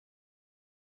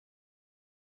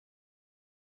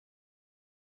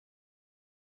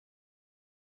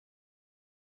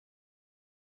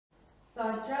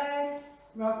side drag,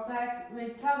 rock back,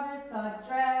 recover, side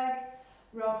drag,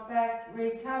 rock back,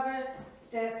 recover,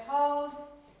 step, hold,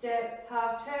 step,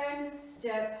 half turn,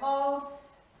 step, hold,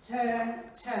 turn,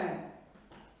 turn.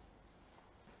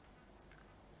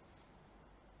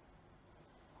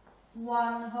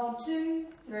 One, hold 2,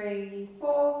 3,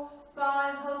 4,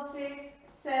 5, hold 6,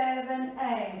 7,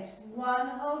 8. 1,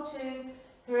 hold 2,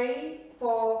 3,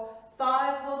 4,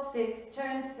 5, hold 6,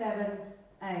 turn 7,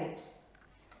 8.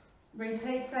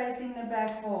 Repeat facing the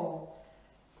back wall.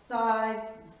 Side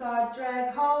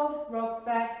drag, hold, rock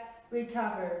back,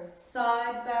 recover.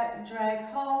 Side back drag,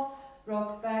 hold,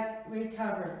 rock back,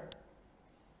 recover.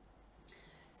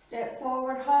 Step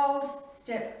forward, hold,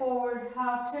 step forward,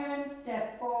 half turn,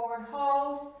 step forward,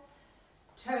 hold,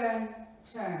 turn,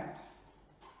 turn.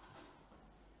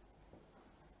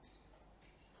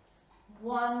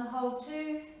 1, hold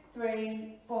 2,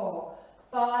 3, 4,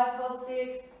 5, hold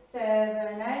 6,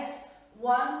 7, 8.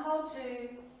 1, hold 2,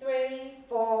 3,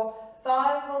 4,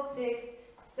 5, hold 6,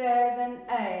 7,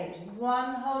 8.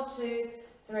 1, hold 2,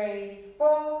 3,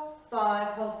 4, 5,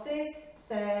 hold 6,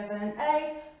 7,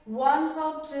 8. 1,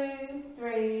 hold 2,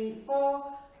 3, 4,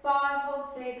 5, hold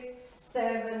 6,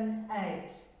 7,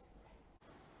 8.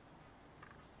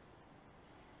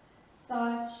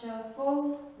 Side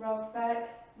shuffle, rock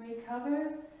back,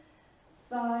 recover.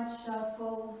 Side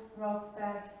shuffle, rock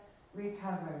back,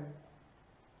 recover.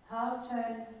 Half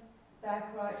turn,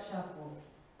 back right shuffle.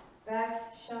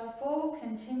 Back shuffle,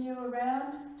 continue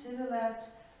around to the left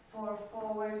for a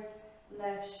forward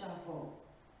left shuffle.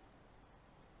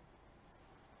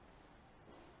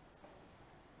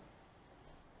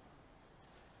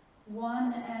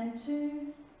 One and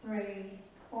 2, 3,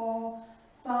 4,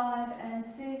 5 and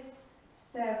 6,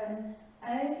 7,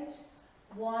 8.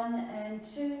 1 and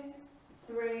 2,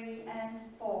 3 and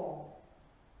 4.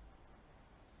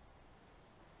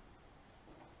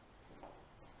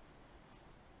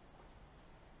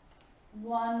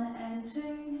 One and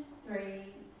 2, 3,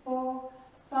 4,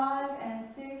 5 and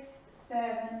 6,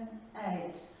 7,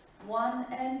 8. 1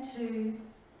 and 2,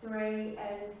 3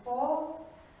 and 4.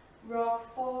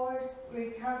 Rock forward,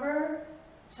 recover,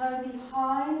 toe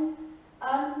behind,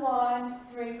 unwind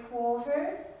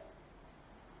 3/4.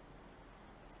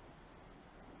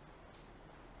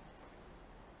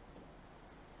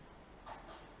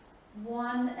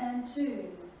 1 and 2,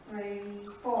 3,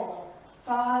 4,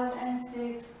 5 and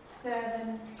 6,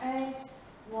 7, 8.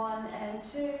 1 and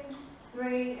 2,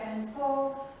 3 and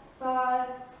 4, 5,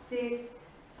 6,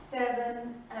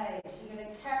 7, 8. You're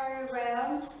going to carry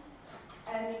around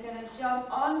and you're going to jump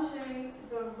onto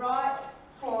the right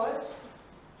foot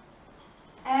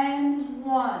and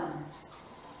 1.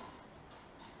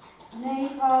 Knee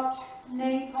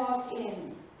pop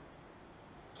in.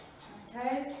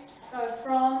 Okay, so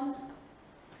from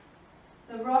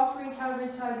the rock, recover,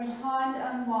 toe behind,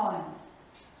 unwind.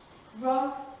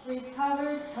 Rock,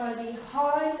 recover, toe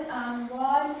behind,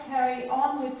 unwind, carry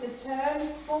on with the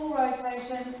turn, full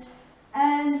rotation,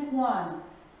 and 1,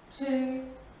 2,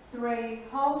 3,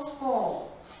 hold, 4.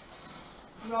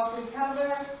 Rock,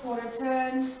 recover, quarter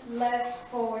turn, left,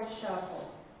 forward,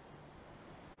 shuffle.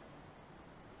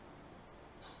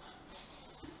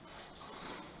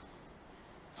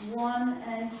 One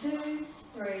and 2,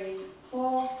 3,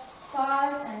 4,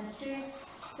 5 and 6,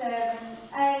 7,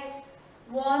 8.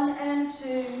 1 and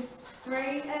 2,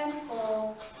 3 and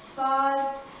 4,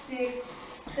 5, 6,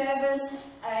 7,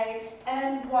 8,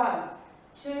 and 1,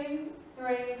 2,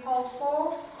 3, hold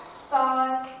 4,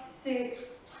 5, 6,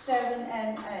 7,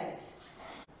 and 8.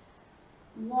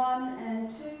 1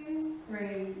 and 2,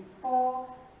 3, 4,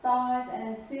 5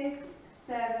 and 6,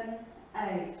 7,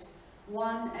 8.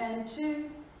 1 and 2,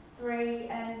 3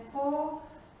 and 4,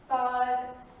 5,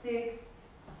 6,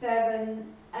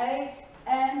 7, 8,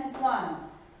 and 1,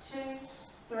 2,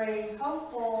 3,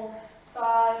 hold 4,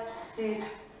 5, 6,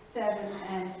 7,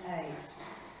 and 8.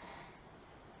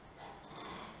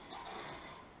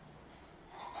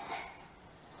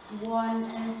 One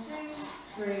and 2,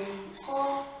 3,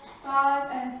 4,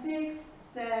 5 and 6,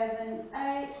 7,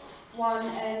 8. 1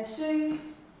 and 2,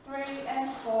 3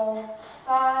 and 4,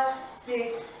 5,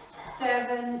 6,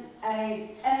 7,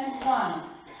 8, and 1,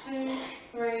 2,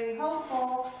 3, hold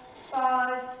 4,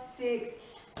 5, 6,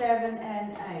 7,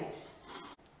 and 8.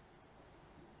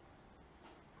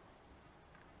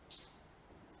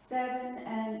 7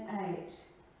 and 8.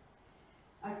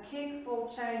 A kick, ball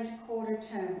change, quarter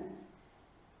turn.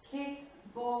 Kick,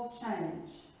 ball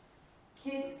change.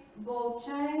 Kick, ball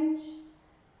change.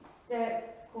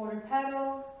 Step, quarter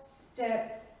paddle.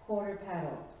 Step, quarter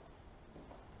paddle.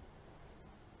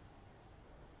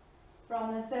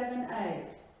 From the 7, 8.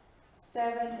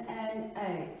 7 and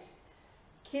 8.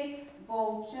 Kick,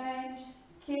 ball change,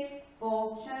 kick,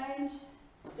 ball change,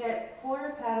 step,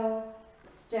 quarter paddle,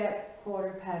 step,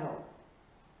 quarter paddle.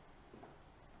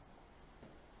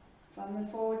 From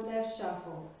the forward left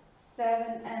shuffle,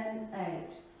 7 and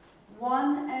 8.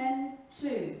 1 and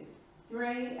 2,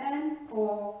 3 and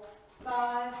 4,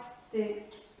 5, 6,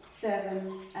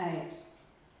 7, 8.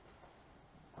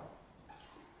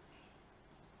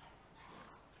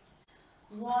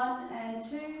 1 and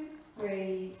 2,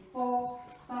 3, 4,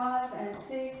 5 and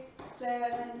 6,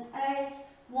 7, 8.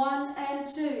 1 and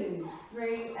 2,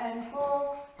 3 and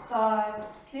 4, 5,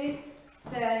 6,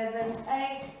 7,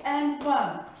 8, and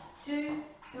 1, 2,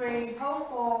 3, hold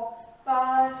 4,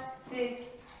 5, 6,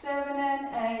 7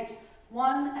 and 8.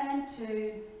 1 and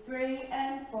 2, 3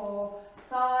 and 4,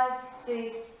 5,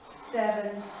 6,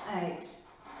 7, 8.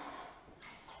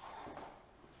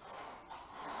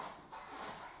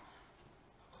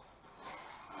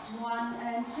 1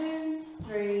 and 2,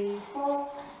 3, 4,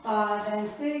 5 and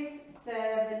 6,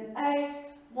 7, 8.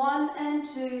 1 and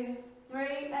 2,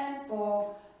 3 and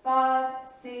 4, 5,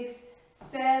 6,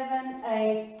 7,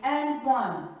 8, and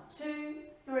 1, 2,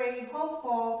 3, hold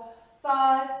 4,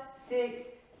 5, 6,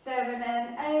 7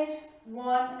 and 8.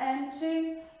 1 and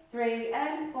 2, 3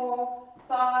 and 4,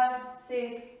 5,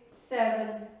 6,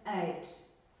 7, 8.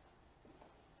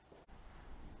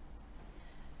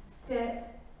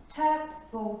 Step,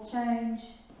 tap, ball change,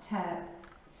 tap.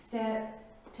 Step,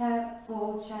 tap,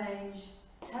 ball change,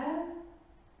 tap.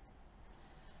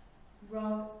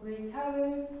 Rock,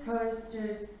 recover,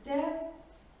 coaster, step.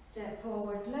 Step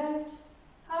forward left,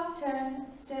 half turn,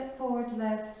 step forward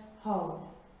left, hold.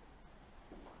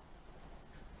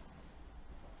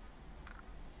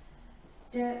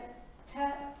 Step,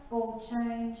 tap, ball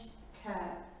change,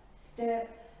 tap.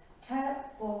 Step,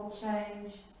 tap, ball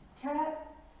change, tap.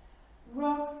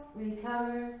 Rock,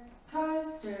 recover,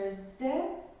 coaster, step.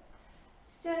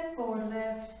 Step forward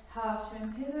left, half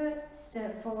turn pivot,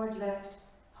 step forward left,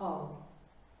 hold.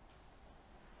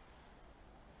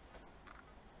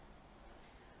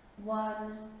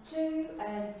 1, 2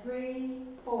 and 3,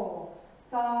 4,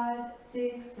 5,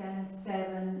 6 and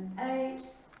 7, 8.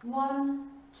 1,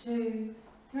 2,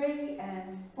 3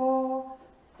 and 4,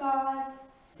 5,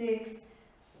 6,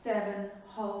 7,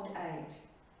 hold 8.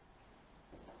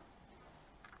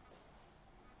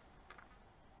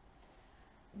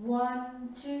 1,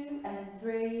 2 and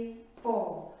 3,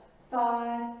 4,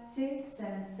 5, 6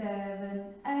 and 7,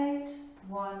 8.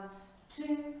 1,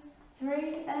 2,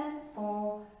 3 and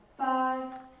 4,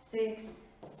 5, 6,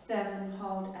 7,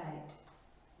 hold 8.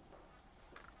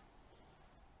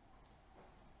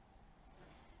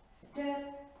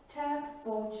 Step, tap,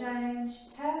 ball change,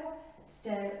 tap.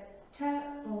 Step,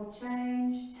 tap, ball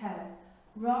change, tap.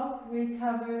 Rock,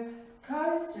 recover,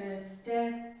 coaster,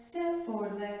 step, step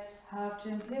forward left, half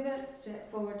turn pivot,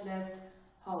 step forward left,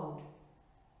 hold.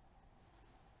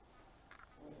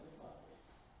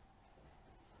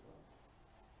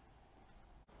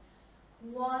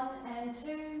 One and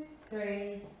 2,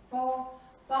 3, 4,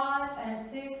 5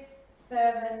 and 6,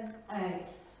 7, 8.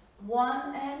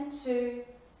 1 and 2,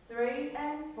 3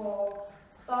 and 4,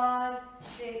 5,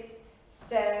 6,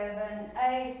 7,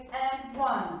 8, and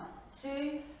 1,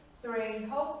 2, 3,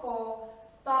 hold 4,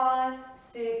 5,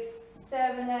 6,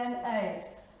 7 and 8.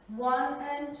 1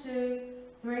 and 2,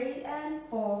 3 and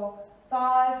 4,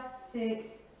 5, 6,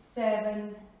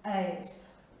 7, 8.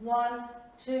 1,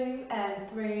 2 and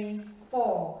 3,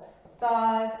 4,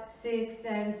 5, 6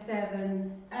 and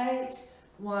 7, 8.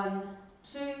 1,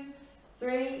 2,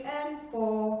 3 and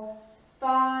 4,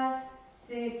 5,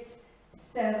 6,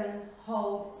 7,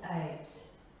 hold 8.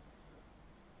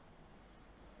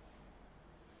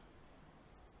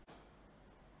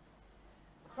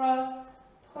 Cross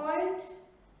point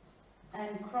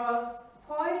and cross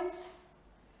point.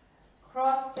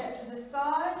 Cross step to the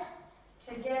side,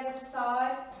 together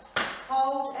side,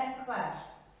 hold and clap.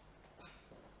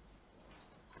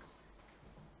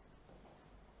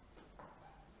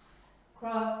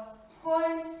 Cross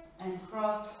point and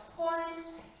cross point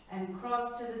and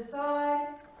cross to the side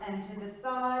and to the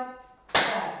side,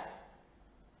 clap.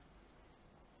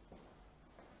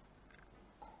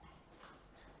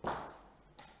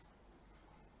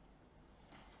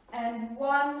 And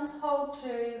 1, hold 2,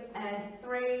 and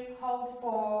 3, hold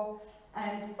 4,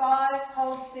 and 5,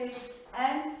 hold 6,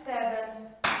 and 7,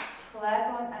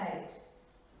 clap on 8.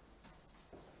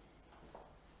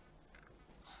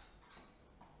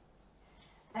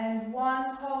 And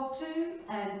 1, hold 2,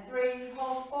 and 3,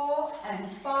 hold 4,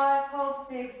 and 5, hold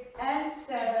 6, and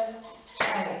 7,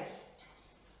 8.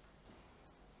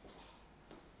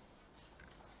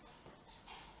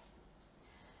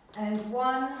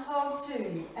 1, hold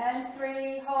 2, and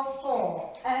 3, hold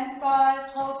 4, and 5,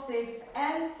 hold 6,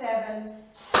 and 7,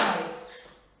 8.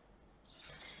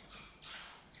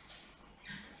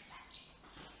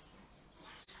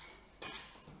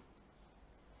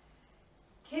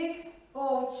 Kick,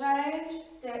 ball change,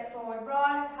 step forward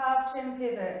right, half turn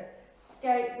pivot.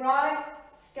 Skate right,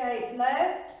 skate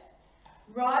left,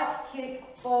 right kick,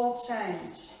 ball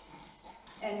change.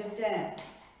 End of dance.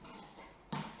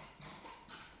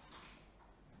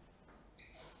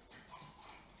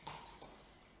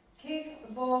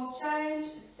 Kick, ball change,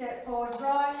 step forward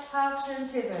right, half turn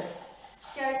pivot.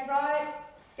 Skate right,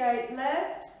 skate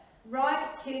left, right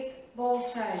kick,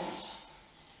 ball change.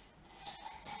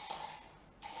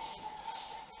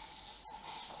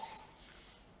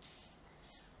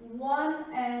 One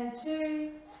and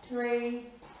 2, 3,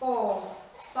 4,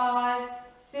 5,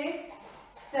 6,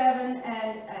 7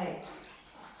 and 8.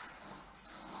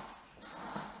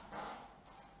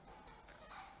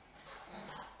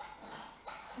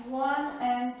 One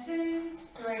and 2,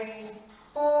 3,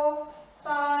 4,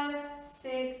 5,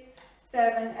 6,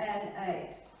 7 and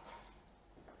 8.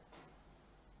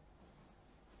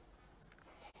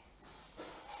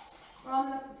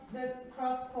 From the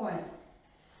cross point.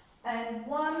 And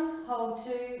 1, hold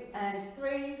 2, and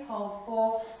 3, hold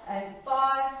 4, and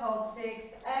 5, hold 6,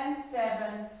 and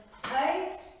 7,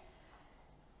 8.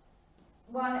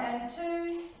 1 and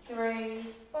 2, 3,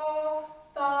 4,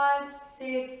 5,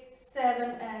 6, 7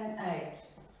 and 8.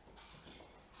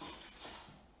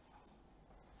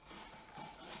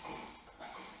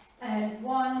 And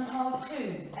 1, hold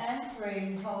 2, and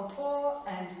 3, hold 4,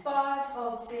 and 5,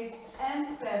 hold 6,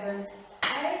 and 7,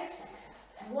 8.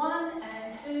 1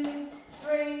 and 2,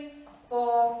 3,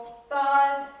 4,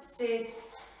 5, 6,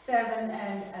 7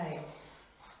 and 8.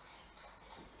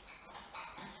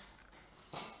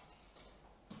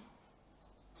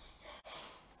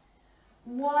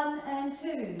 One and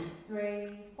 2,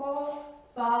 3, 4,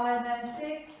 5 and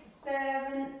 6,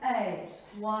 7, 8.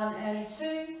 1 and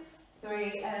 2,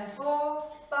 3 and 4,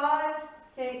 5,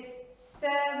 6,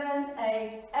 7,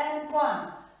 8, and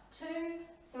 1, 2,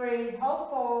 3, hold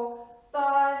 4,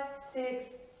 5, 6,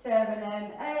 7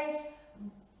 and 8.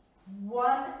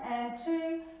 1 and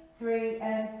 2, 3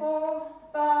 and 4,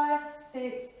 5,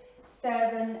 6,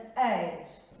 7, 8.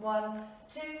 1,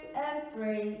 2 and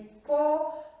 3,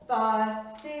 4,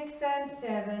 5, 6 and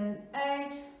 7,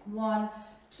 8. 1,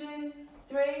 2,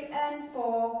 3 and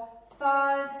 4,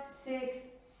 5, 6,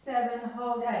 7,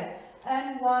 hold 8.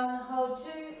 And 1, hold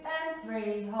 2, and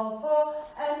 3, hold 4,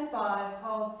 and 5,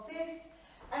 hold 6,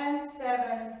 and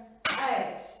 7,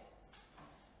 8.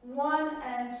 1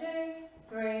 and 2,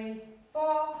 3,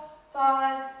 4,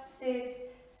 5, 6,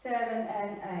 7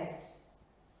 and 8.